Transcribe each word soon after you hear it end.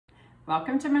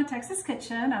Welcome to my Texas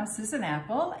kitchen. I'm Susan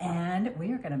Apple, and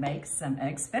we are going to make some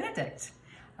Eggs Benedict.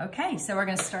 Okay, so we're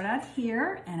going to start out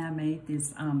here, and I made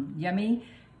these yummy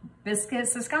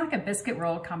biscuits. It's kind of like a biscuit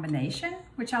roll combination,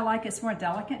 which I like. It's more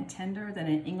delicate and tender than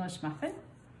an English muffin,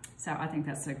 so I think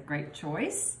that's a great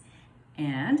choice.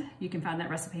 And you can find that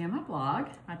recipe on my blog,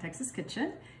 my Texas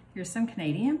kitchen. Here's some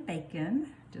Canadian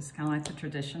bacon, just kind of like the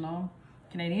traditional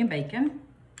Canadian bacon.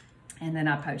 And then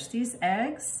I poached these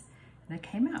eggs. They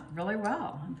came out really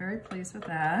well. I'm very pleased with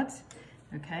that.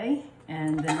 Okay,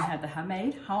 and then I had the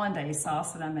homemade hollandaise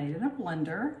sauce that I made in a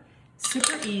blender.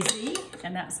 Super easy,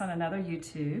 and that's on another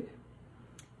YouTube.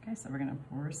 Okay, so we're gonna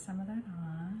pour some of that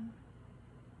on.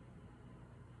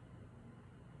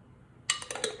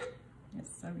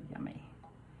 It's so yummy.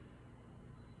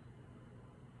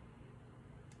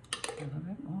 A little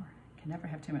bit more. Can never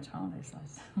have too much hollandaise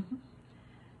sauce.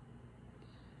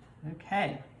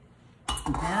 Okay.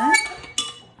 And then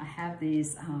I have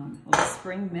these little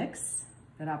spring mix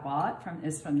that I bought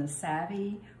from the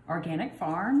Savvy Organic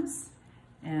Farms,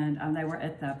 and they were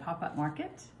at the pop-up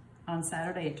market on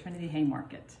Saturday at Trinity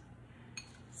Haymarket.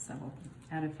 So we'll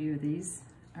add a few of these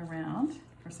around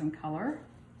for some color.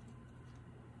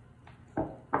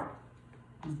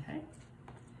 Okay,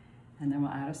 and then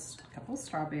we'll add a couple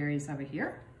strawberries over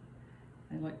here.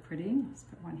 They look pretty. Let's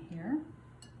put one here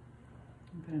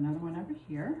and put another one over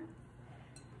here.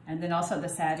 And then also the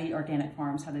Savvy Organic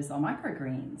Farms have these little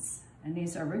microgreens. And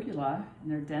these are arugula,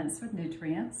 and they're dense with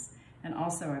nutrients, and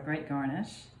also a great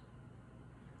garnish.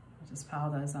 I'll just pile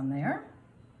those on there.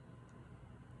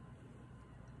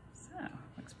 So,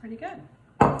 looks pretty good.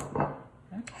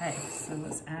 Okay, so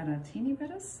let's add a teeny bit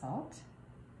of salt.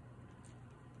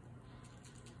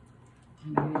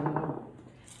 Maybe a little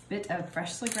bit of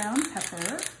freshly ground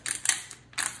pepper.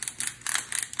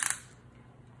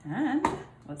 And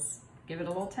let's give it a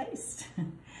little taste.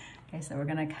 Okay, so we're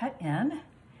gonna cut in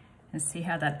and see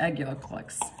how that egg yolk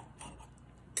looks.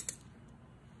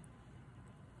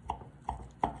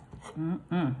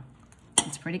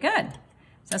 It's pretty good.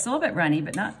 So it's a little bit runny,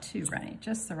 but not too runny,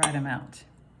 just the right amount.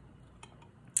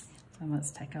 So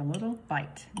let's take a little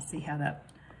bite and see how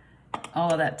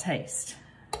all of that tastes.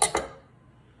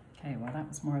 Okay, well that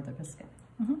was more of the biscuit.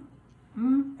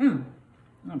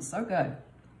 It's so good.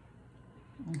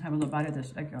 I'll have a little bite of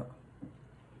this egg yolk.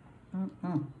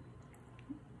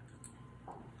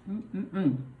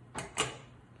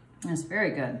 It's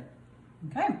very good.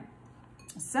 Okay,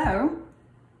 so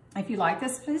if you like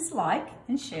this, please like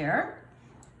and share.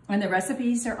 And the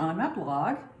recipes are on my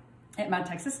blog at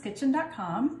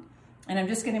mytexaskitchen.com. And I'm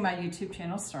just getting my YouTube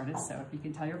channel started, so if you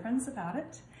can tell your friends about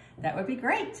it, that would be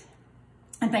great.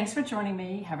 And thanks for joining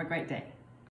me. Have a great day.